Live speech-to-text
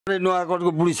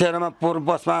नुवाकोटको बुढी सेरामा पोहोर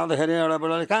बसमा आउँदाखेरि एउटा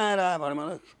बुढाले कहाँ आएर भने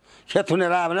मलाई खेत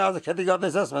थुनेर आयो भने अझ खेती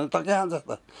गर्दैछस् भने त के खान्छस्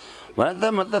त भने त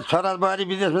म त छोरा बुहारी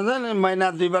विदेशमा छ नि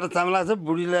महिना 2 बार चामल लाग्छ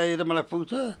बुढीले आएर मलाई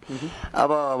पुग्छ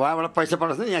अब उहाँबाट पैसा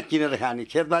पठाउँछ यहाँ किनेर खाने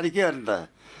खेतबारी के गर्ने त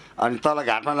अनि तल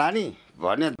घाटमा लाने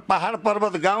भने पहाड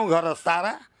पर्वत गाउँ घर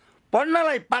सारा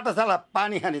पढ्नलाई पाठशाला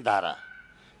पानी खाने धारा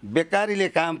बेकारीले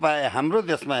काम पाए हाम्रो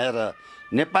देशमा हेर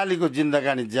नेपालीको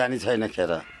जिन्दगानी जानी छैन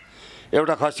खेर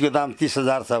एउटा खसीको दाम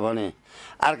 30,000 छ भने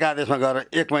अर्का देशमा गएर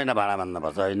 1 महिना भाडा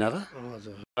मान्नुपर्छ होइन र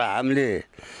हामीले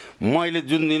मैले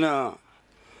जुन दिन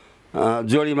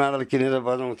जोडी मादल किनेर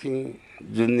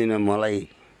बजाउँथेँ जुन दिन मलाई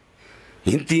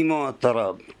हिन्थेँ म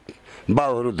तर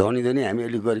बाउहरू धनी धनी हामी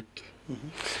अलि गरिब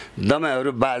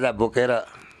दमाईहरू बाजा बोकेर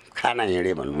खाना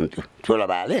हिँडे भन्नुहुन्थ्यो ठुला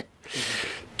बाले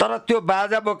तर त्यो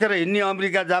बाजा बोकेर हिँड्ने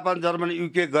अमेरिका जापान जर्मनी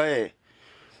युके गए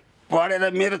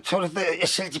पढेर मेरो छोरो त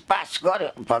एसएलसी पास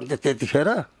गर्यो भन्थ्यो त्यतिखेर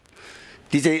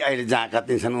ती चाहिँ अहिले जहाँ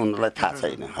कति छन् उनीहरूलाई थाहा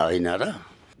छैन होइन र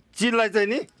चिजलाई चाहिँ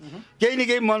नि केही न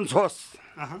केही मन छोस्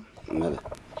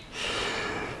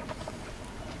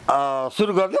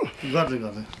सुरु गरिदिउँ गर्दै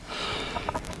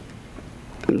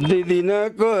 2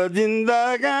 दिनको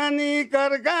जिन्दगानी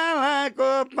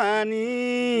कर्कालाको पानी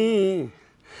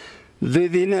 2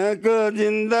 दिनको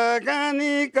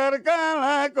जिन्दगानी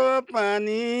कर्कालाको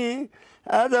पानी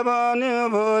आज भन्यो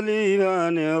भोलि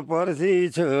भन्यो पर्सि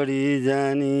छोडी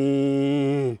जाने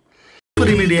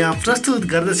पुरी मिडिया प्रस्तुत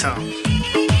गर्दछ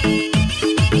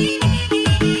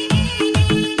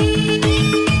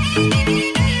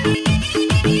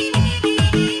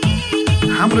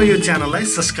हाम्रो यो च्यानललाई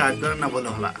सब्स्क्राइब गर्न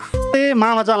नभुल्नुहोला।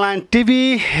 मामाचा लाइन टिभी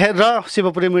र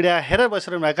शिवपुरी मिडिया हेरेर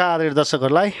बसिरहनुभएका आदरणीय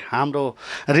दर्शकहरूलाई हाम्रो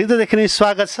हृदयदेखि नै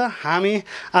स्वागत छ। हामी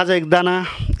आज एकजना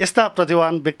यस्ता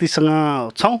प्रतिभावान व्यक्तिसँग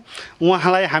छौँ।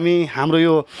 उहाँलाई हामी हाम्रो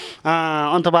यो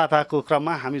अन्तर्वार्ताको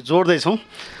क्रममा हामी जोड्दैछौँ।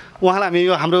 उहाँलाई हामी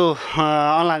यो हाम्रो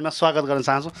अनलाइनमा स्वागत गर्न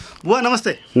चाहन्छौँ। बुवा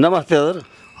नमस्ते। नमस्ते हजुर।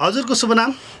 हजुरको शुभ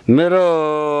नाम? मेरो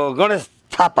गणेश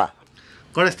थापा।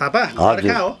 गणेश थापा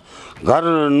कहाँ हो? घर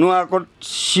नुवाकोट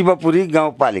शिवपुरी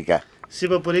गाउँपालिका।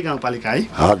 शिवपुरी गाउँपालिका है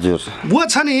हजुर। बुवा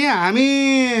छ नि हामी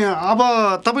अब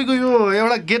तपाईँको यो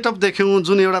एउटा गेटअप देख्यौँ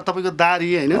जुन एउटा तपाईँको दारी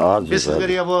होइन विशेष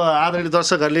गरी अब आदरणीय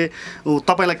दर्शकहरूले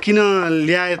तपाईँलाई किन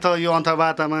ल्याए त यो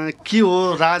अन्तर्वार्तामा के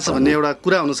हो राज भन्ने एउटा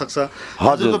कुरा हुनसक्छ।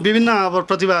 हजुरको विभिन्न अब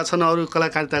प्रतिभा छन् अरू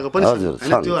कलाकारिताको पनि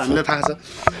होइन त्यो हामीलाई थाहा छ।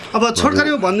 अब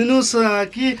छोटकरी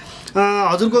भनिदिनुहोस् कि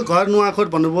हजुरको घर नुवाकोट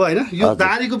भन्नुभयो होइन यो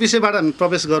दारीको विषयबाट हामी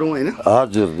प्रवेश गरौँ होइन।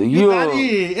 हजुर यो दारी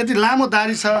यति लामो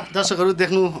दारी छ दर्शकहरू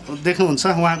देख्नुहुन्छ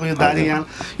उहाँको यो दारी यहाँ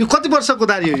यो कति वर्षको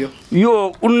दारी हो? यो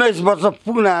 19 वर्ष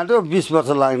पुग्न आँट्यो 20 वर्ष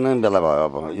लाग्ने बेला भयो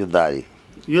अब यो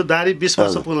दारी 20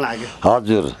 वर्ष पुग्न लाग्यो।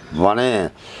 हजुर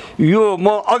भने यो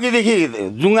म अघिदेखि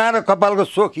जुङ्गा र कपालको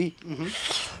सोखी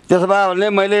त्यसो भए भने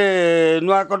मैले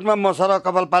नुवाकोटमा मसर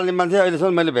कपाल पाल्ने मान्छे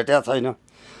अहिलेसम्म मैले भेटेको छैन।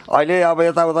 अहिले अब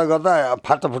यताउता गर्दा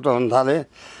फाटोफुटो हुन थाले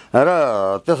र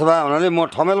त्यसो भए हुनाले म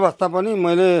ठमेल बस्दा पनि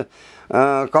मैले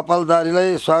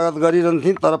कपालदारीलाई स्वागत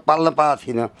गरिरहन्थेँ तर पाल्न पाएको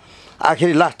थिइनँ।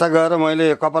 आखिर लास्टमा गएर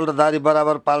मैले कपाल र दारी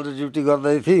बराबर पालेर ड्युटी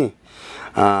गर्दै थिएँ।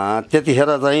 त्यतिखेर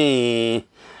चाहिँ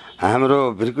हाम्रो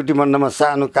भिरकुटी मण्डलमा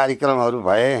सानो कार्यक्रमहरू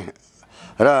भए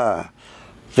र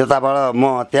त्यताबाट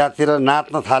म त्यहाँतिर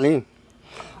नाच्न थालेँ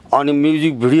अनि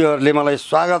म्युजिक भिडियोहरूले मलाई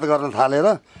स्वागत गर्न थालेर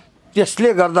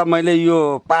त्यसले गर्दा मैले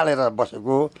यो पालेर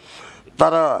बसेको।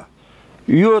 तर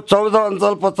यो 14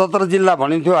 अञ्चल 75 जिल्ला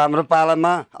भनिन्थ्यो हाम्रो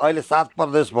पालामा अहिले 7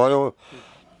 प्रदेश भयो।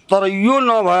 तर यो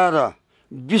नभएर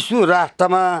विश्व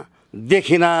राष्ट्रमा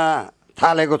देखिन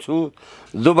थालेको छु।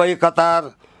 Dubai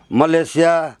Qatar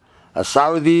Malaysia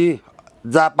Saudi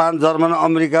Japan German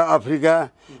America Africa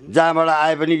जहाँबाट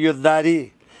आए पनि यो दारी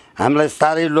हामीलाई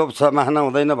साह्रै लोभ छ मान्न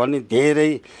हुँदैन भन्ने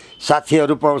धेरै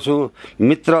साथीहरू पाउँछु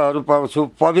मित्रहरू पाउँछु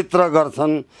पवित्र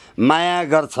गर्छन् माया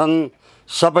गर्छन्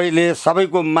सबैले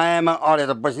सबैको मायामा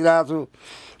अडेर बसिरहेको छु।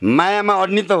 मायामा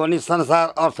अड्ने त हो नि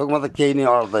संसार अर्थमा त केही नै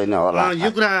अड्दैन होला। यो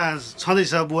कुरा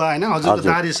छँदैछ बुवा होइन हजुरको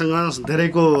दारीसँग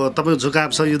धेरैको तपाईँको झुकाव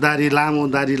छ यो दारी लामो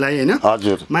दारीलाई होइन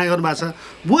हजुर माया गर्नुभएको छ।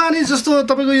 बुवा नि जस्तो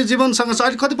तपाईँको यो जीवनसँग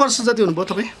अहिले कति वर्ष जति हुनुभयो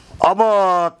तपाईँ? अब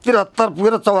 73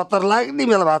 पुगेर 74 लाग्ने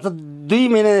बेला भएको छ। 2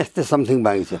 महिना यस्तै समथिङ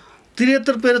बाँकी छ।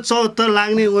 73 पुगेर 74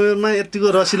 लाग्ने उमेरमा यतिको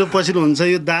रसिलो पसिलो हुन्छ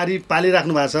यो दारी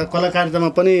पालिराख्नु भएको छ। कलाकारितामा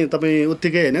पनि तपाईँ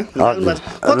उत्तिकै होइन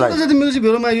कतिको जति म्युजिक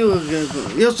भिडियोमा यो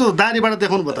यस्तो दारीबाट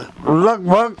देखाउनु भयो त?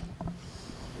 लगभग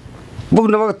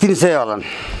पुग्नुभएको 300 होला।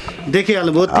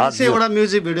 देखिहाल्नुभयो 300वटा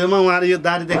म्युजिक भिडियोमा उहाँले यो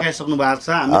दारी देखाइसक्नु भएको छ।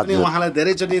 हामी पनि उहाँलाई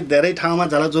धेरैचोटि धेरै ठाउँमा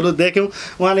झलकझुलुक देख्यौँ।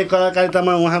 उहाँले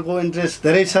कलाकारितामा उहाँको इन्ट्रेस्ट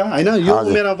धेरै छ होइन। यो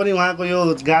उमेरमा पनि उहाँको यो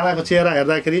गालाको चेहरा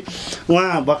हेर्दाखेरि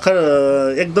उहाँ भर्खर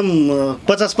एकदम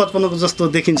 50-55को जस्तो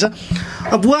देखिन्छ।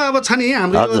 बुवा अब छ नि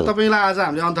हाम्रो तपाईँलाई आज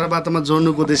हामीले अन्तर्वार्तामा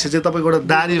जोड्नुको उद्देश्य चाहिँ तपाईँको एउटा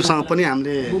दारीसँग पनि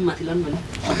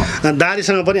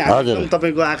हामीले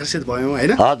तपाईँको आकर्षित भयौँ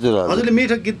होइन। हजुरले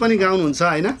मिठो गीत पनि गाउनुहुन्छ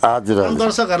होइन।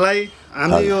 दर्शकहरूलाई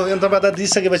हामीले यो अन्तर्वार्ता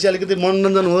दिइसकेपछि अलिकति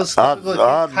मनोरञ्जन होस्,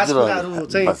 खास कुराहरू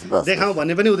चाहिँ देखाउँ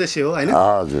भन्ने पनि उद्देश्य हो होइन।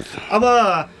 अब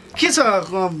के छ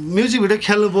म्युजिक भिडियो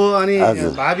खेल्नुभयो अनि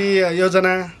भावी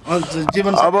योजना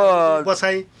जीवन अब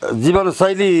बसाइ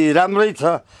जीवनशैली राम्रै छ,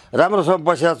 राम्रोसँग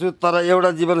बसेको छु। तर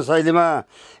एउटा जीवनशैलीमा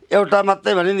एउटा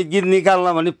मात्रै भने नि गीत निकाल्न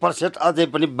भने पर्सेन्ट अझै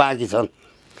पनि बाँकी छन्।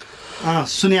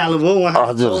 सुनिहाल्नुभयो उहाँ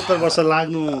 70 वर्ष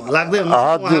लाग्दै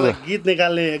हुनुहुन्छ। गीत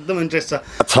निकाल्ने एकदम इन्ट्रेस्ट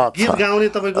छ। गीत गाउने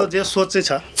तपाईँको जे सोच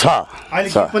चाहिँ छ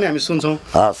अहिले गीत पनि हामी सुन्छौँ।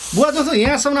 बुवा जस्तो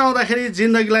यहाँसम्म आउँदाखेरि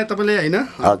जिन्दगीलाई तपाईँले होइन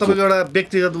तपाईँको एउटा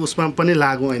व्यक्तिगत उसमा पनि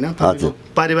लागु होइन,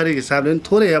 तपाईँको पारिवारिक हिसाबले पनि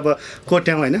थोरै अब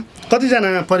कोट्याउँ होइन।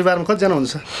 कतिजना परिवारमा कतिजना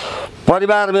हुनुहुन्छ?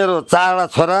 परिवार मेरो 4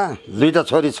 छोरा 2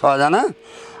 छोरी 6 जना।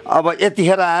 अब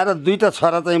यतिखेर आएर 2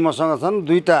 छोरा चाहिँ मसँग छन्,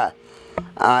 2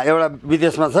 एउटा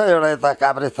विदेशमा छ, एउटा यता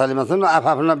काभ्रेस्थलीमा छन्।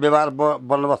 आफ्ना व्यवहार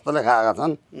बन्दोबस्तले खाएका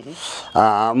छन्।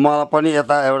 मलाई पनि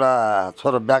यता एउटा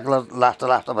छोरो ब्याकलर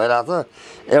लास्ट भइरहेछ,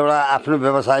 एउटा आफ्नो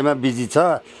व्यवसायमा बिजी छ।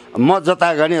 म जता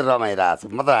गनी रमाइरहेको छु,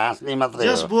 म त हाँस्ने मात्रै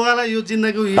हो। बुवालाई यो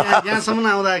जिन्दगी यहाँसम्म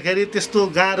आउँदाखेरि त्यस्तो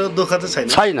गाह्रो दुःख त छैन?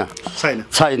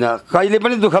 छैन, कहिले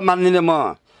पनि दुःख मान्दिनँ।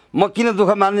 म किन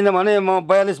दुःख मान्दिनँ भने म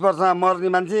 42 वर्षमा मर्ने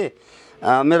मान्छे।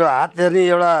 मेरो हात हेर्ने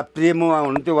एउटा प्रिय मुवा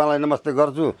हुनुहुन्थ्यो, उहाँलाई नमस्ते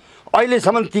गर्छु।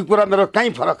 अहिलेसम्म ती कुरा मेरो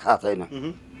कहीँ फरक खाएको छैन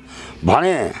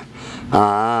भने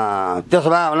त्यसो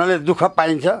भए हुनाले दुःख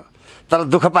पाइन्छ, तर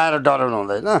दुःख पाएर डराउनु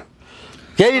हुँदैन,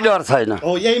 केही डर छैन।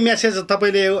 हो, यही मेसेज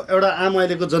तपाईँले एउटा आम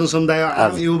अहिलेको जनसमुदाय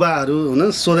आम युवाहरू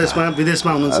हुन स्वदेशमा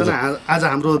विदेशमा हुनुहुन्छ आज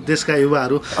हाम्रो देशका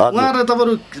युवाहरू उहाँहरू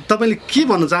तपाईँले के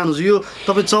भन्न चाहनुहुन्छ? यो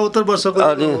तपाईँ 74 वर्षको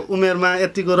उमेरमा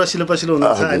यतिको रसिलो पसिलो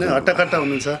हुनुहुन्छ होइन, हट्टाकट्टा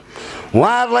हुनुहुन्छ।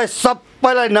 उहाँहरूलाई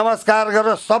सबैलाई नमस्कार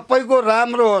गरेर सबैको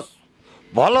राम्रो होस्,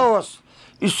 भलो होस्।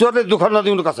 ईश्वरले दुःख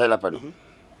नदिउनु कसैलाई पनि।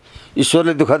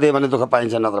 ईश्वरले दुःख दियो भने दुःख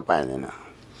पाइन्छ, नत्र पाइँदैन।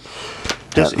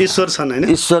 ईश्वर छन् होइन,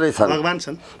 ईश्वरै छन्, भगवान्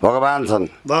छन्।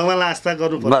 भगवान्लाई आस्था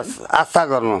गर्नु, बस आस्था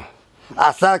गर्नु।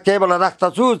 आस्था केवल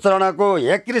राख्दछु चरणको,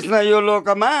 हे कृष्ण यो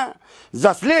लोकमा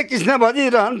जसले कृष्ण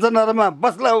भजिरहन्छ नरमा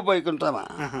बस्ला ऊ वैकुण्ठमा।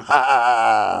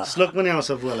 श्लोक पनि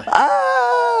आउँछ बुवालाई।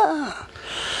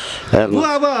 बुवा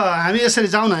अब हामी यसरी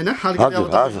जाउँ न होइन, अलिकति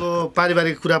अब तपाईँको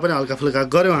पारिवारिक कुरा पनि हल्का फुल्का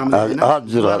गऱ्यौँ हामीले होइन।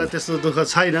 बुवालाई त्यस्तो दुःख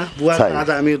छैन। बुवा आज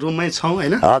हामी रुममै छौँ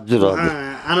होइन,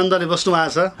 आनन्दले बस्नु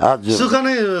भएको छ। सुख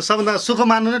नै सबभन्दा सुख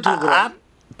मान्नु नै ठुलो कुरा।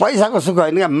 पैसाको सुख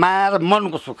होइन क्या, माया र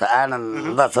मनको सुख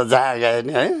आनन्द छ जहाँ गयो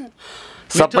नि है।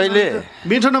 सबैले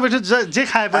मिठो नमिठो जे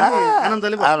खाए पनि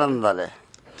आनन्दले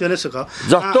त्यो नै सुख।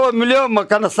 जस्तो मिल्यो म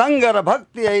कन सङ्ग र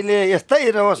भक्ति अहिले यस्तै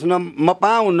रहोस् न, म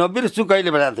पाऊँ नबिर्सु कहिले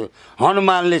भनेको थियो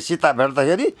हनुमानले सीता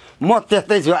भेट्दाखेरि। म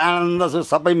त्यस्तै छु, आनन्द छु।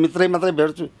 सबै मित्रै मात्रै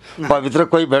भेट्छु, पवित्र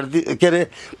कोही के अरे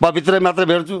पवित्रै मात्रै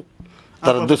भेट्छु,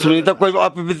 तर दुश्मनी त कोही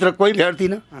अपवित्र कोही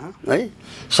भेट्दिनँ है।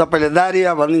 सबैले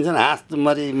दारिया भनिदिन्छन्, हाँस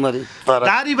मरी तर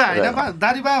दारिबा होइन,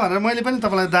 दारिबा भनेर मैले पनि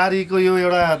तपाईँलाई दारीको यो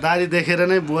एउटा दारी देखेर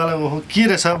नै बुवालाई ओहो के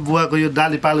रहेछ बुवाको यो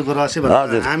दाली पालुको रहस्य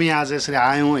भनेर हामी आज यसरी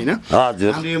आयौँ होइन।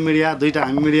 हाम्रो यो मिडिया 2टा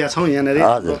हामी मिडिया छौँ यहाँनिर,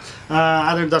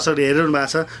 आदरणीय दर्शकले हेरिरहनु भएको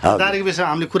छ। दारीको विषयमा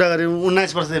हामीले कुरा गऱ्यौँ,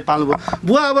 19 वर्षदेखि पाल्नुभयो।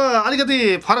 बुवा अब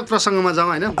अलिकति फरक प्रसङ्गमा जाउँ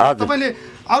होइन। तपाईँले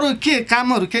अरू के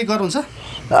कामहरू केही गर्नुहुन्छ?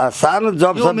 सानो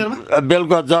जब छ,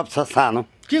 बेलुका जब छ सानो।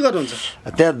 के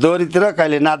गर्नुहुन्छ? त्यहाँ दोहोरीतिर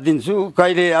कहिले नाचिदिन्छु,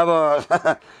 कहिले अब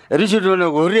रिसिट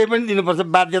घुरिए पनि दिनुपर्छ,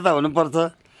 बाध्यता हुनुपर्छ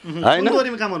होइन।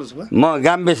 म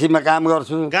गामबेसीमा काम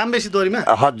गर्छु। गामबेसी दोहोरीमा?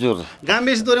 हजुर,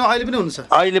 गामबेसी दोहोरीमा अहिले पनि हुनुहुन्छ?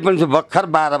 अहिले पनि छु, भर्खर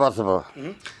 12 वर्ष भयो।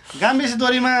 गामबेसी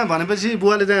दोहोरीमा भनेपछि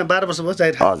बुवाले त्यहाँ 12 वर्ष भयो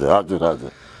चाहिए?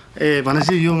 हजुर। ए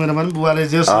भनेपछि यो उमेरमा पनि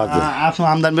बुवाले जे आफ्नो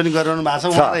आम्दानी पनि गरिरहनु भएको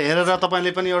छ। उहाँलाई हेरेर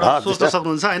तपाईँले पनि एउटा सोच्न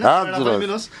सक्नुहुन्छ होइन,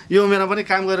 मिलोस् यो उमेरमा पनि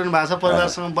काम गरिरहनु भएको छ,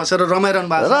 परिवारसँग बसेर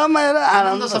रमाइरहनु भएको छ,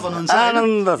 आनन्द छ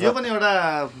भन्नुहुन्छ। यो पनि एउटा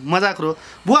मजाक हो।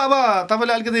 बुवा अब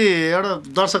तपाईँले अलिकति एउटा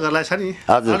दर्शकहरूलाई छ नि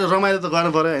अलिक रमाइलो त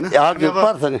गर्नु पऱ्यो होइन,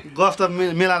 गफ त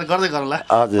मिलाएर गर्दै गरौँला।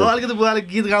 अलिकति बुवाले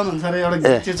गीत गाउनुहुन्छ अरे, एउटा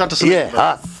गीत चाहिँ चट्ट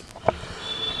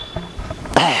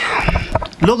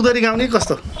लोकदोरी गाउने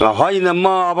कस्तो होइन। म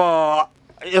अब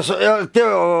यसो त्यो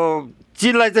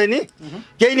चिजलाई चाहिँ नि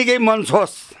केही न केही मन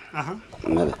छोस्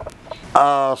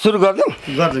सुरु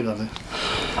गरिदिउँ। गर्दै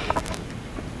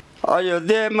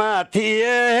अयोध्यमा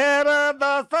थिए हेर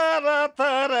दशरथ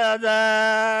राजा,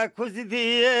 खुसी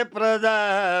थिए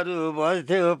प्रजाहरू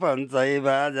बस्थ्यो पञ्चै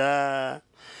बाजा।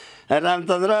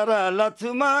 रामचन्द्र र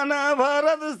लक्ष्मण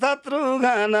भरत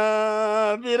शत्रुघ्न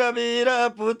वीर वीर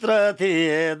पुत्र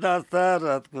थिए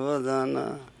दशरथको जन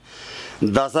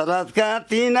दशरथका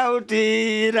तीनौटी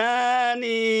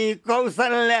रानी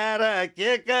कौशल्या र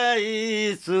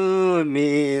केकई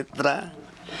सुमित्रा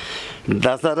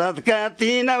दशरथका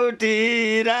तीनौटी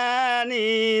रानी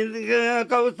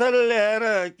कौशल्या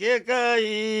र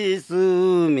केकई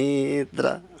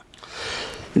सुमित्रा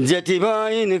जेठी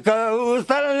बहिनी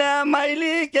कौशल्या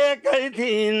मैली केकै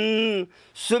थिइन्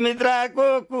सुमित्राको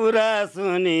कुरा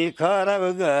सुनि खराब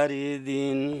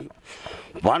गरिदिन्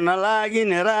भन्न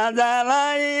लागिन्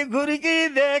राजालाई घुर्की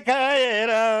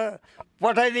देखाएर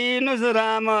पठाइदिनुस्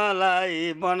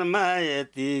रामलाई वनमा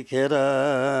यतिखेर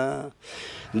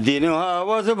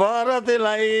दिनुहोस्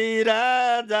भरतलाई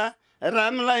राजा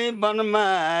रामलाई वनमा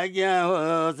आज्ञा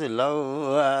होस् लौ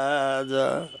आज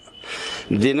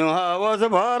दिनुहोस्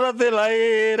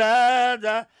भरतलाई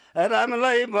राजा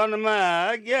रामलाई वनमा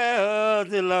आज्ञा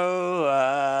होस् लौ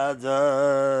आज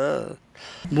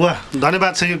बुवा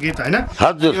धन्यवाद छ यो गीत होइन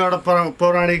हजुर एउटा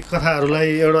पौराणिक कथाहरूलाई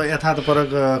एउटा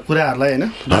यथार्थपरक कुराहरूलाई होइन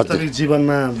वास्तविक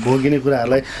जीवनमा भोगिने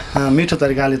कुराहरूलाई मिठो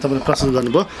तरिकाले तपाईँले प्रस्तुत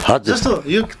गर्नुभयो जस्तो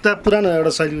यो किताब पुरानो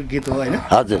एउटा शैलीको गीत हो होइन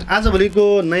हजुर आजभोलिको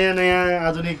नयाँ नयाँ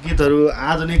आधुनिक गीतहरू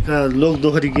आधुनिक लोक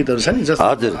दोहोरी गीतहरू छ नि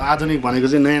जस्तो आधुनिक भनेको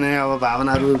चाहिँ नयाँ नयाँ अब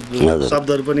भावनाहरू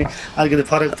शब्दहरू पनि अलिकति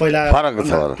फरक पहिला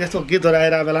त्यस्तो गीतहरू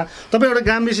आएर बेला तपाईँ एउटा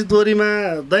गाम्बेसी दोहोरीमा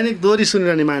दैनिक दोहोरी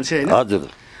सुनिरहने मान्छे होइन हजुर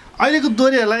अहिलेको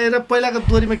दोहोरीहरूलाई र पहिलाको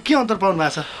दोहोरीमा के अन्तर पाउनु भएको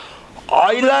छ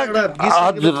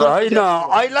हजुर होइन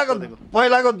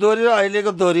पहिलाको दोहोरी र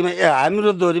अहिलेको दोहोरीमा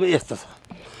हाम्रो दोहोरीमा यस्तो छ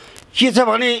के छ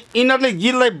भने यिनीहरूले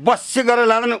गीतलाई बस्य गरेर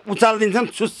लाँदैन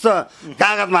उचालिदिन्छन् सुस्स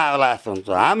कागजमा आगो जस्तो हुन्छ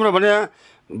हाम्रो भने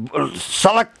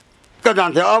सलक्क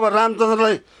जान्थ्यो अब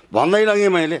रामचन्द्रलाई भन्दै लगेँ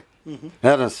मैले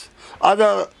हेर्नुहोस् अझ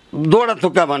दोडा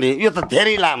थुक्का भने यो त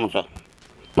धेरै लामो छ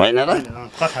होइन र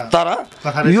तर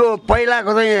यो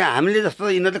पहिलाको चाहिँ हामीले जस्तो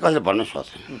यिनीहरूले कसरी भन्नु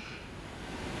सक्छ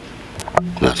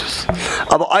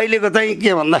अब अहिलेको चाहिँ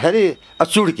के भन्दाखेरि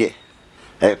चुड्के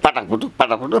पाटाकपुटु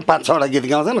पाटाकपुटु 5-6वटा गीत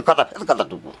गाउँछन् कता फेर कता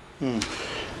टुप्पो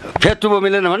फेर टुप्पो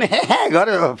मिलेन भने हे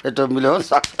गऱ्यो फेर टुप्पो मिल्यो भने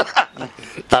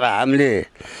सक्छ तर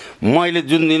मैले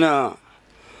जुन दिन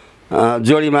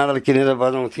जोडी मादल किनेर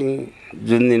बजाउँथेँ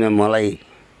जुन दिन मलाई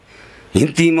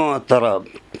हिँड्थेँ म तर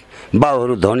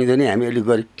बाउहरू धनी धनी हामी अलिक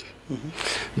गरिब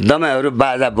दमाईहरू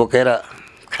बाजा बोकेर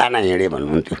खाना हिँडे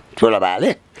भन्नुहुन्थ्यो ठुलो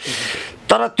बाले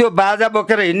तर त्यो बाजा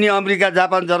बोकेर हिँड्ने अमेरिका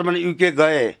जापान जर्मनी युके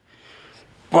गए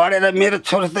पढेर मेरो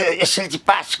छोरो त एसएलसी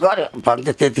पास गर्यो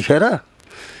भन्थ्यो त्यतिखेर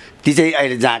ती चाहिँ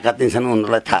अहिले जहाँ कति छन्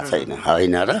उनीहरूलाई थाहा छैन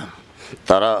होइन र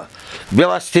तर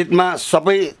व्यवस्थितमा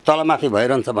सबै तलमाथि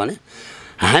भइरहन्छ भने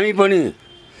हामी पनि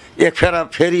एक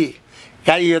फेरि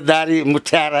काहीँ यो दारी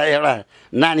मुठ्याएर एउटा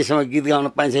नानीसँग गीत गाउन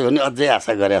पाइन्छ भने अझै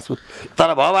आशा गरेको छु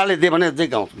तर भवाले दियो भने अझै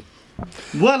गाउँछु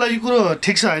बुवालाई यो कुरो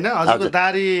ठिक छ होइन हजुरको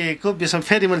दारीको विषयमा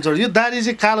फेरि मैले जोड्छु यो दारी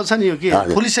चाहिँ कालो छ नि यो के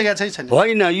फुलिसकेको छैन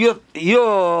होइन यो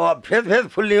फेद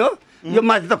फुल्ने हो यो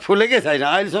माथि त फुलेकै छैन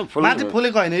अहिलेसम्म माथि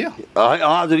फुलेको होइन यो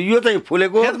हजुर यो चाहिँ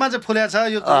फुलेको फेदमा चाहिँ फुलेको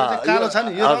छ यो कालो छ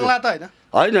नि यो रङ्गला त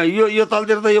होइन होइन यो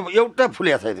तलतिर त यो एउटा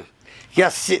फुलेको छैन क्या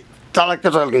टलक्क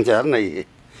टल्किन्छ हेर्न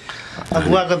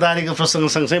बुवाको दारीको प्रसङ्ग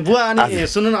सँगसँगै बुवा अनि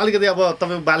सुन्नु न अलिकति अब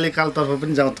तपाईँ बाल्यकालतर्फ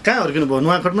पनि जाउँ कहाँ हुर्किनु भयो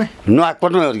नुवाकोटमै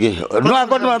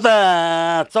नुवाकोटमा त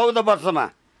 14 वर्षमा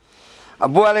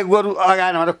बुवाले गोरु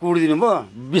अगाएन भनेर कुडिदिनु भयो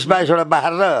 20-22वटा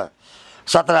बाख्रा र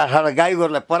 17-18 गाई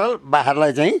गोरुलाई परल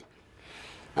बाख्रालाई चाहिँ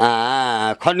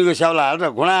खन्डीको स्याउला हालेर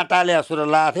घुँडा टाले सुर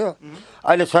लगाएको थियो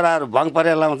अहिले छोराहरू भङ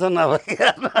परेर लाउँछन् अब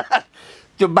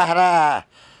त्यो बाख्रा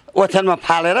ओछ्यानमा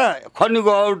फालेर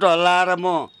खन्डीको औटो लाएर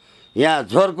म यहाँ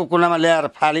झोरको कुनामा ल्याएर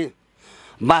फालेँ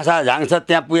बाँसा झाङ्छ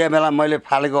त्यहाँ पुगे बेला मैले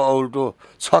फालेको औल्टो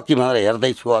छ कि भनेर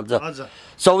हेर्दैछु अझ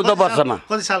 14 वर्षमा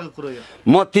कति सालको कुरो यो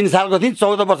म 3 सालको थिएँ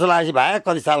 14 वर्ष लागेपछि भाइ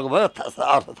कति सालको भयो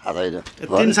अर्थ थाहा छैन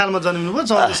 3 सालमा जन्मिनु भयो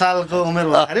 14 सालको उमेर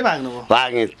भएरै भाग्नुभयो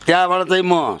भागेँ त्यहाँबाट चाहिँ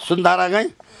म सुन्धारा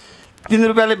गएँ 3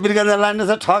 रुपियाँले बिरगन्जा लाने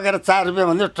छ ठगेर 4 रुपियाँ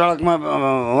भन्थ्यो ट्रकमा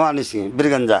उहाँ निस्केँ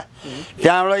बिरगन्जा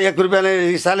त्यहाँबाट 1 रुपियाँले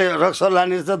रिक्साले रक्सर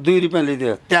लाने रहेछ 2 रुपियाँ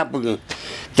लिइदियो त्यहाँ पुगेँ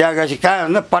त्यहाँ गएपछि कहाँ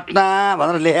भन्दा पटना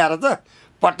भनेर लेखाएर त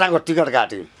पटनाको टिकट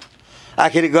काट्यौँ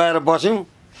आखिर गएर बस्यौँ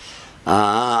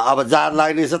अब जहाज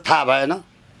लाग्ने रहेछ थाहा भएन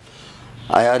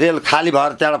रेल खाली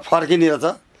भएर त्यहाँबाट फर्किने रहेछ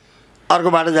अर्को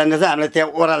बाटो जाने रहेछ हामीलाई त्यहाँ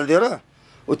ओह्रालो दियो र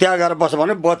त्यहाँ गएर बस्यो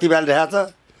भने बत्ती बालिरहेको छ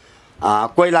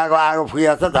कोइलाको आगो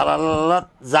फुकेको छ झलल्ल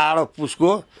जाडो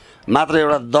पुसको मात्र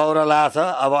एउटा दौरा लगाएको छ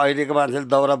अब अहिलेको मान्छेले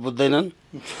दौरा बुझ्दैनन्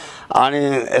अनि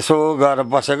यसो गएर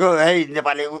बसेको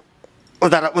नेपाली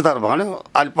उतार भन्यो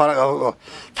अलि पर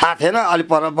थाहा थिएन अलि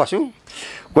पर बस्यौँ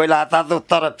कोइला तातो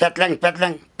तर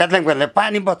पेट्ल्याङ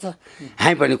पानी बज्छ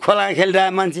हामी पनि खोला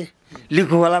खेलिरहेको मान्छे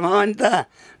लिखु खोलामा अनि त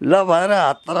ल भएर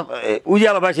हत्तर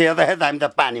उज्यालो भएपछि हेर्दाखेरि त हामी त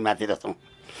पानी माथि रहेछौँ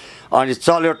अनि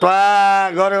चल्यो ट्वा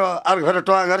गऱ्यो अर्को फेरि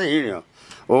ट्वा गरेर हिँड्यो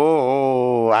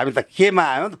ओहो हामी त केमा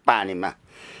आयौँ त पानीमा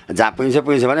जहाँ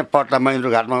पुगिन्छ भने पट्टा महेन्द्र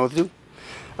घाटमा उत्रौँ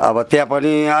अब त्यहाँ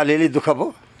पनि अलिअलि दुःख भयो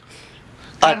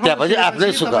त्यसपछि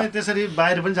आफ्नै सुख त्यसरी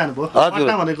बाहिर पनि जानुभयो हजुर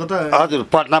भनेको त हजुर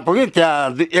पटना पुग्यौँ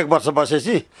त्यहाँ 1 वर्ष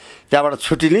बसेपछि त्यहाँबाट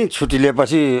छुट्टी लिएँ छुट्टी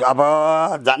लिएपछि अब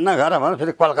जान्न घर भनेर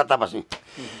फेरि कलकत्ता बसेँ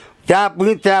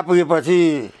त्यहाँ पुगेपछि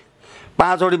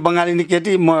 5 वटी बङ्गाली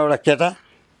केटी म एउटा केटा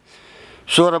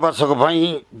 16 वर्षको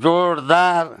भएँ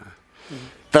जोरदार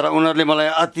तर उनीहरूले मलाई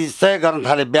अतिशय गर्न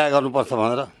थाले बिहा गर्नुपर्छ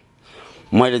भनेर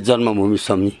मैले जन्मभूमि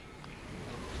सम्झेँ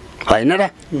होइन र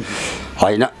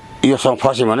होइन योसँग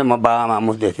फसेँ भने म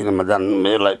बाबामा देख्दिनँ म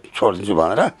यसलाई छोडिदिन्छु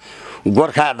भनेर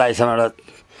गोर्खा दाइसँग एउटा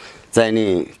चाहिँ नि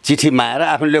चिठी मागेर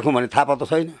आफ्नो लेखौँ भने थाहा पाउँदो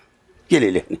छैन केले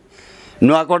लेख्ने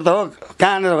नुवाकोट त हो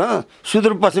कहाँनिर हो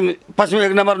सुदूरपश्चिम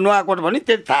 1 नम्बर नुवाकोट भने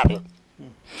त्यति थाहा थियो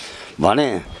भने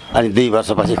अनि 2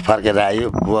 वर्षपछि फर्केर आयो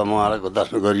बुवा महाँको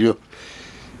दर्शन गरियो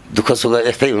दुःख सुख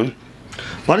यस्तै हुन्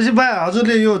भनेपछि बा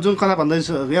हजुरले यो जुन कथा भन्दैछ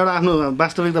एउटा आफ्नो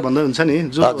वास्तविकता भन्दै हुन्छ नि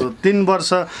जो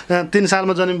 3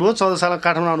 सालमा जन्मिनुभयो 14 सालमा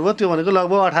काठमाडौँ आउनुभयो त्यो भनेको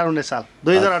लगभग 18-19 साल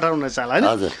 2018-19 साल होइन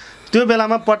त्यो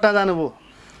बेलामा पट्टा जानुभयो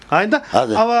होइन त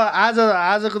अब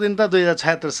आजको दिन त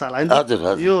 2076 साल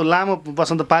होइन यो लामो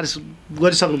वसन्त पारिस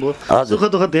गरिसक्नुभयो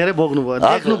दुःख धेरै भोग्नुभयो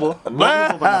देख्नुभयो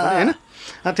होइन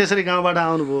त्यसरी गाउँबाट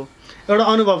आउनुभयो एउटा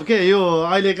अनुभव के यो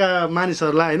अहिलेका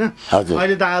मानिसहरूलाई होइन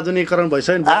अहिले त आधुनिकीकरण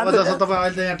भइसक्यो नि जस्तो तपाईँ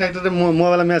अहिले त यहाँ ट्र्याक्टर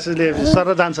मोबाइल म्यासेजले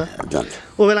सर जान्छ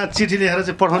ओ बेला चिठी लेखेर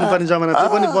चाहिँ पठाउनु पर्ने जमाना त्यो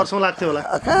पनि वर्षौँ लाग्थ्यो होला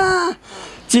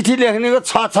चिठी लेख्नेको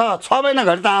 6 महिना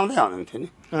घरि त आउँदै आउनुहुन्थ्यो नि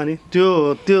अनि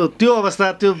त्यो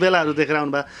अवस्था त्यो बेलाहरू देखेर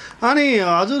आउनु भयो अनि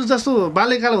हजुर जस्तो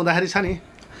बाल्यकाल हुँदाखेरि छ नि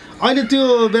अहिले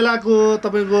त्यो बेलाको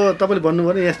तपाईँले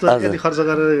भन्नुभयो नि यस्तो यति खर्च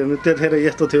गरेर त्यतिखेर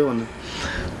यस्तो थियो भन्नु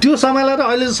त्यो समयलाई र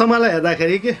अहिले समयलाई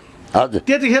हेर्दाखेरि के हजुर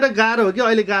त्यतिखेर गाह्रो हो कि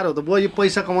अहिले गाह्रो हो त यो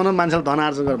पैसा कमाउन मान्छेले धन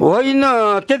आर्जन गर्नु होइन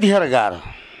त्यतिखेर गाह्रो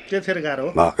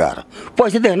हो गाह्रो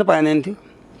पैसा देख्न पाएन थियो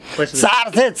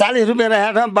 440 रुपियाँ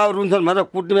राखेको ठाउँ बाउ रुन्छन् भनेर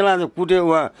कुट्ने बेला कुट्यो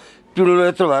उहाँ पिँडो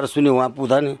यत्रो भएर सुन्यो उहाँ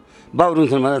पुग्दा नि बाउ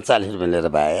रुन्छन् भनेर 40 रुपियाँ लिएर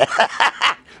पाएँ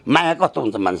माया कस्तो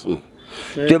हुन्छ मान्छेमा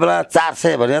त्यो बेला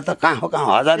 400 भने त कहाँ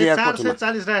 1000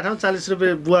 440 राखेको ठाउँ 40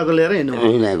 रुपियाँ बुवाको लिएर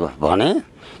हिँडेको भने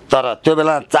तर त्यो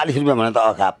बेला 40 रुपियाँ भने त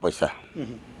अखाप पैसा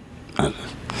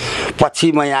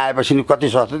पछि म यहाँ आएपछि नि कति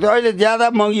सस्तो थियो अहिले ज्यादा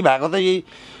महँगी भएको त यही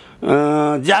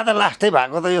ज्यादा लास्टै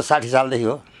भएको त यो 60 सालदेखि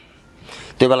हो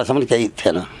त्यो बेलासम्म केही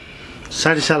थिएन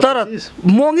 60 साल तर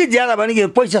महँगी ज्यादा भने के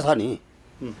पैसा छ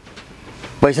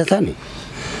नि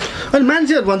अनि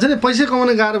मान्छेहरू भन्छ नि पैसा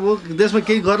कमाउन गाह्रो भयो देशमा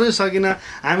केही गर्नै सकिन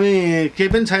हामी केही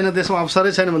पनि छैन देशमा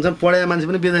अवसरै छैन भन्छन् पढाए मान्छे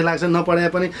पनि विदेश लाग्छ नपढाए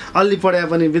पनि अलि पढाए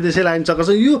पनि विदेशै लाइन चक्कर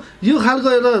छ यो खालको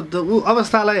एउटा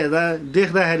अवस्थालाई हेर्दा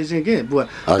देख्दाखेरि चाहिँ के बुवा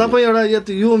तपाईँ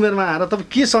एउटा यो उमेरमा आएर तपाईँ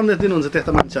के सन्देश दिनुहुन्छ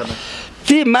त्यस्तो मान्छेहरूलाई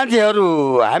ती मान्छेहरू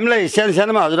हामीलाई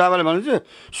सानोमा हजुरआमाले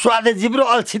भन्नुहुन्छ स्वादे जिब्रो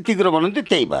अल्छी तिग्रो भन्नुहुन्थ्यो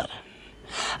त्यही भएर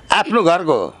आफ्नो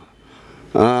घरको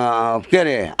के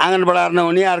अरे आँगन बढाएर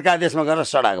नहुने अर्का देशमा गएर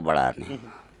सडक बढार्ने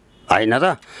होइन र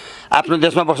आफ्नो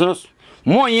देशमा बस्नुहोस्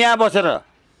म यहाँ बसेर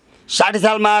 60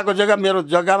 सालमा आएको जग्गा मेरो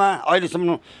जग्गामा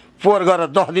अहिलेसम्म पोहोर गरेर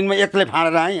 10 दिनमा एक्लै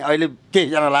फाँडेर आएँ अहिले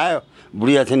केहीजना लायो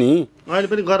बुढिया थियो नि अहिले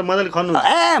पनि गएर मजाले खन्नु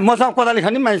मसँग कोदाली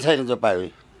खन्ने मान्छे छैन जो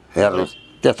पायो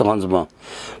हेर्नुहोस् त्यस्तो भन्छु म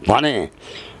भने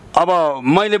अब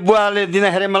मैले बुवाले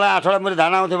दिँदाखेरि मलाई 8 वटा मुरी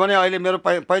धान आउँथ्यो भने अहिले मेरो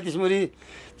 35 मुरी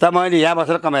त मैले यहाँ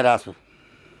बसेर कमाइरहेको छु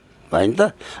होइन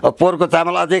त अब पोहोरको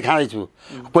चामल अझै खाँदैछु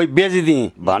कोही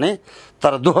बेचिदिएँ भने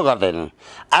तर दुःख गर्दैन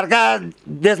अर्का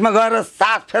देशमा गएर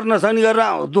साथ फेर्न सक्ने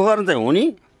गरेर दुःख गर्नु चाहिँ हुने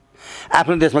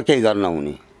आफ्नो देशमा केही गर्न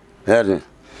नहुने हेर्नु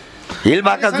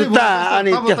हिलबाका जुत्ता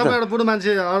अनि तपाईँ एउटा बुढो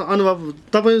मान्छे अनुभव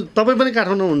तपाईँ पनि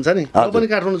काठमाडौँ हुन्छ नि म पनि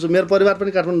काठमाडौँ छु मेरो परिवार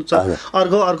पनि काठमाडौँ छ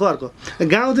अर्को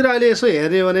गाउँतिर अहिले यसो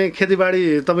हेर्ने भने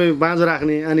खेतीबाडी तपाईँ बाँझो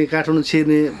राख्ने अनि काठमाडौँ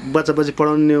छिर्ने बच्चा बच्ची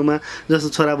पढाउने न्युमा जस्तो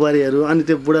छोराबुहारीहरू अनि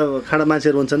त्यो बुढा खाडा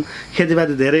मान्छेहरू हुन्छन्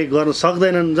खेतीपाती धेरै गर्न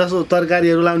सक्दैनन् जस्तो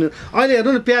तरकारीहरू लाउने अहिले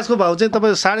हेर्नु न प्याजको भाउ चाहिँ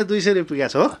तपाईँ 250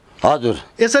 रुपियाँ छ हो हजुर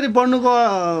यसरी बढ्नुको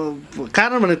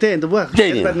कारण भने त्यही हो नि त बुवा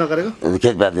खेतीपाती नगरेको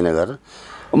खेतीपाती नगरेर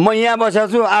म यहाँ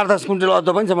बसेको छु 8-10 कुइन्टल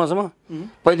अदुवा पनि छ मसँग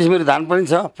 35 मुरी धान पनि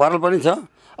छ फरल पनि छ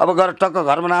अब गएर टक्क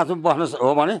घर बनाएको छु बस्नु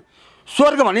हो भने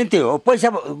स्वर्ग भने त्यो हो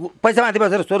पैसा माथि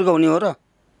बसेर स्वर्ग हुने हो र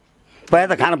पैसा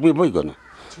त खान पुगेकै गर्नु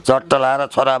चट्ट लाएर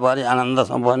छोराबुहारी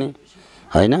आनन्दसँग पनि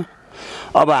होइन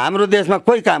अब हाम्रो देशमा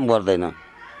कोही काम गर्दैन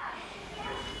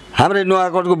हाम्रै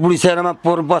नुवाकोटको बुढी सेरामा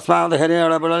पोहोर बसमा आउँदाखेरि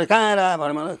एउटा बेलाले कहाँ आएर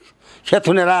भने मलाई खेत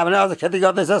हुनेर आयो भने अझ खेती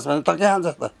गर्दैछस् भने त के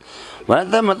खान्छस् त भने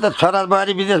त म त छोरा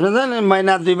बुहारी विदेशमा छ नि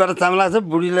महिना 2 बार चामल लाग्छ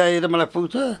बुढीलाई र मलाई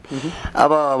पुग्छ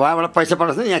अब उहाँबाट पैसा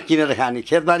पठाउँछ यहाँ किनेर खाने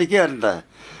खेतबारी के गर्ने त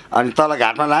अनि तल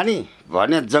घाटमा लाने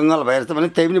भने जङ्गल भएर त भने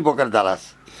त्यही पनि बोकेर जालास्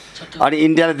अनि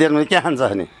इन्डियाले दिएर भने के खान्छ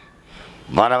अनि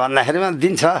भनेर भन्दाखेरिमा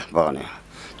दिन्छ भने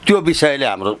त्यो विषयले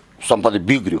हाम्रो सम्पत्ति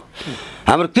बिग्रियो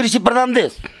हाम्रो कृषि प्रधान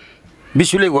देश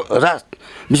विश्व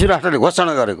राष्ट्रले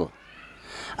घोषणा गरेको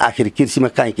आखिर कृषिमा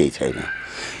कहीँ केही छैन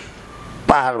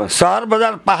पहाडमा सहर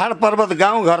बजार पहाड पर्वत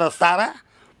गाउँ घर सारा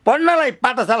पढ्नलाई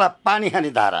पाठशाला पानी खाने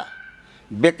धारा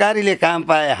बेकारीले काम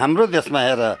पाए हाम्रो देशमा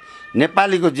हेर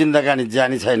नेपालीको जिन्दगानी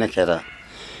जानी छैन खेर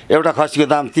एउटा खसीको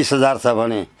दाम 30,000 छ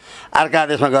भने अर्का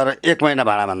देशमा गएर 1 महिना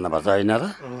भाडा मान्नुपर्छ होइन र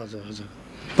हजुर हजुर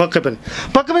पक्कै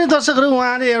पनि दर्शकहरू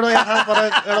उहाँले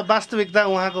एउटा वास्तविकता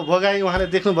उहाँको भोगाई उहाँले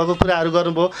देख्नुभएको कुराहरू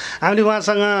गर्नुभयो हामीले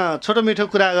उहाँसँग छोटो मिठो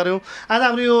कुरा गऱ्यौँ आज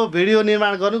हाम्रो यो भिडियो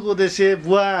निर्माण गर्नुको उद्देश्य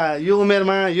बुवा यो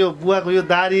उमेरमा यो बुवाको यो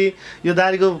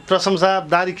दारीको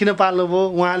प्रशंसा दारी किन पाल्नुभयो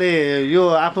उहाँले यो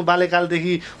आफ्नो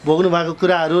बाल्यकालदेखि भोग्नु भएको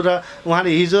कुराहरू र उहाँले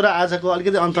हिजो र आजको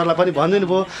अलिकति अन्तरलाई पनि भनिदिनु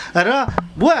भयो र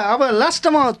बुवा अब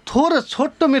लास्टमा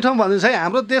छोटो मिठो भनिदिनुहोस् है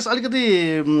हाम्रो देश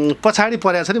अलिकति पछाडि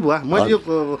परेको छ नि बुवा मैले यो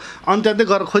अन्त्य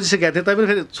गरेर खोजिसकेको थिएँ तैपनि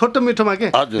फेरि छोटो मिठोमा के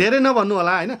धेरै नभन्नु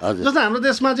होला होइन जस्तो हाम्रो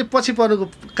देशमा चाहिँ पछि पर्नुको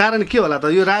कारण के होला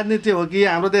त यो राजनीति हो कि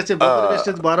हाम्रो देश चाहिँ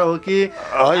व्यवस्थित भएर हो कि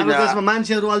हाम्रो देशमा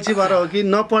मान्छेहरू अल्छी भएर हो कि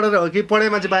नपढेर हो कि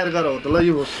पढेमा चाहिँ बाहिर गएर हो त ल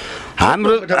यो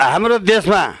हाम्रो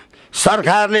देशमा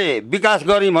सरकारले विकास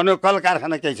गऱ्यौँ भन्यो कल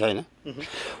कारखाना केही छैन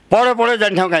पढो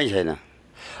जाने ठाउँ कहीँ छैन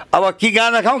अब कि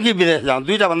गाँजा खाउँ कि विदेश जाउँ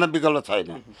दुईवटा भन्दा विकल्प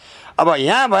छैन अब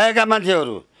यहाँ भएका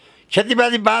मान्छेहरू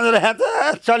खेतीपाती बाँझेर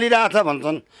चलिरहेछ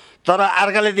भन्छन् तर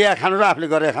अर्काले दिए खानु र आफूले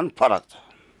गरेर खानु फरक छ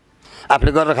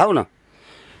आफूले गरेर खाऊ न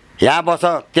यहाँ बस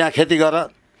त्यहाँ खेती गर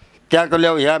त्यहाँको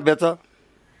ल्याऊ यहाँ बेच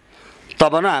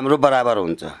तब न हाम्रो बराबर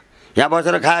हुन्छ यहाँ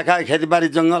बसेर खाए खेतीबारी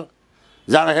जङ्गल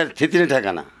जाँदाखेरि थिच्ने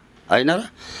ठेगाना होइन र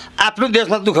आफ्नो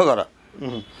देशमा दुःख गर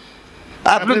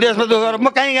आफ्नो देशमा दुःख गर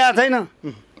म कहीँ गएको छैन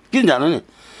किन जानु नि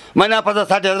महिना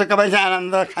 50-60 हजार कमाइन्छ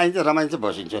आनन्द खाइन्छ रमाइन्छ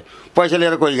बसिन्छ पैसा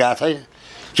लिएर कोही गएको छैन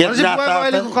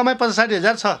कमाइ 50-60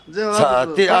 हजार छ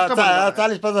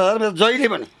 40-50 हजार जहिले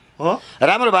पनि हो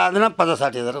राम्रो भएन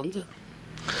 50-60 हजार हुन्छ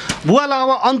बुवालाई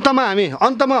अब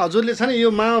अन्तमा हजुरले छ नि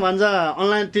यो मामा भान्जा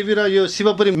अनलाइन टिभी र यो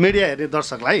शिवपुरी मिडिया हेर्ने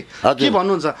दर्शकलाई के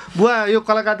भन्नुहुन्छ बुवा यो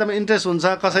कलाकारितामा इन्ट्रेस्ट हुन्छ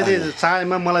कसैले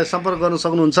चाहेमा मलाई सम्पर्क गर्न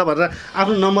सक्नुहुन्छ भनेर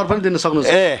आफ्नो नम्बर पनि दिन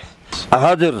सक्नुहुन्छ ए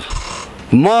हजुर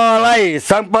मलाई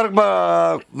सम्पर्क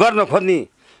गर्न खोज्ने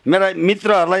मेरा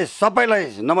मित्रहरूलाई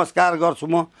सबैलाई नमस्कार गर्छु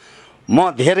म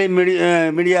धेरै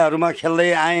मिडियाहरूमा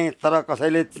खेल्दै आएँ तर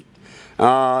कसैले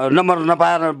नम्बर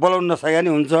नपाएर बोलाउन नसके नि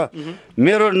हुन्छ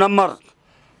मेरो नम्बर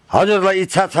हजुरलाई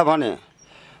इच्छा छ भने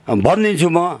भनिदिन्छु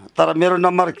म तर मेरो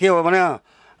नम्बर के हो भने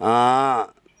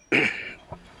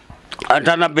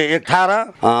 98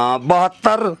 18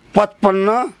 72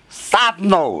 55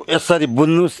 79 यसरी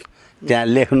बुझ्नुहोस् त्यहाँ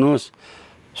लेख्नुहोस्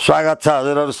स्वागत छ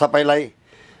हजुरहरू सबैलाई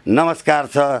नमस्कार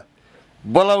छ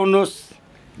बोलाउनुहोस्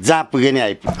जहाँ पुगे नि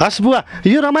आइपुग्छ हस् बुवा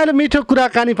यो रमाइलो मिठो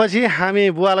कुराकानीपछि हामी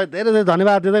बुवालाई धेरै धेरै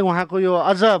धन्यवाद दिँदै उहाँको यो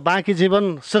अझ बाँकी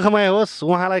जीवन सुखमय होस्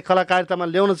उहाँलाई कलाकारितामा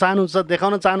ल्याउन चाहनुहुन्छ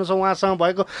देखाउन चाहनुहुन्छ उहाँसँग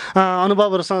भएको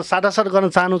अनुभवहरूसँग साटासाट गर्न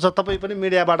चाहनुहुन्छ तपाईँ पनि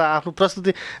मिडियाबाट आफ्नो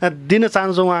प्रस्तुति दिन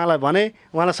चाहनुहुन्छ उहाँलाई भने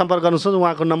उहाँलाई सम्पर्क गर्नुहोस्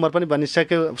उहाँको नम्बर पनि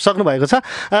सक्नु भएको छ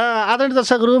आदरणीय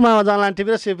दर्शकहरू मामा अनलाइन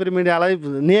टिभी र शिवपुरी मिडियालाई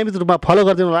नियमित रूपमा फलो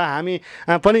गरिदिनु होला हामी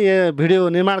पनि यो भिडियो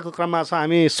निर्माणको क्रममा छौँ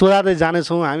हामी सुधार्दै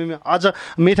जानेछौँ हामी अझ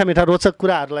मिठा मिठा रोचक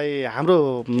कुराहरूलाई हाम्रो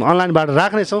अनलाइनबाट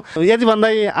राख्नेछौँ यति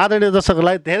भन्दै आदरणीय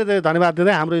दर्शकहरूलाई धेरै धेरै धन्यवाद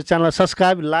दिँदै हाम्रो यो च्यानललाई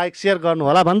सब्सक्राइब लाइक सेयर गर्नु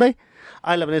होला भन्दै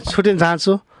अहिले भने छुटिन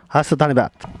चाहन्छु हस्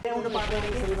धन्यवाद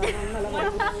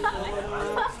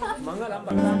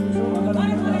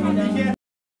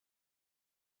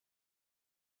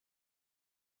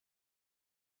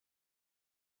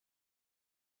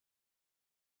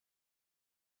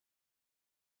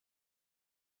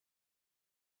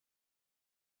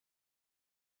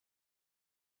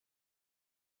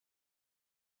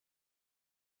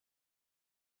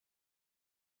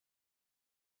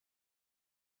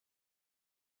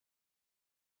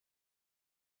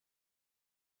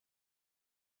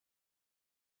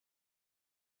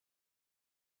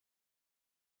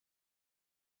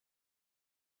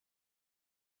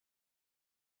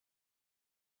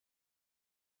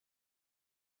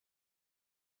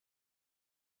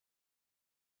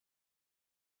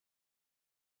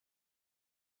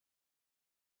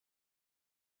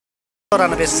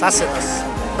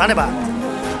धन्यवाद।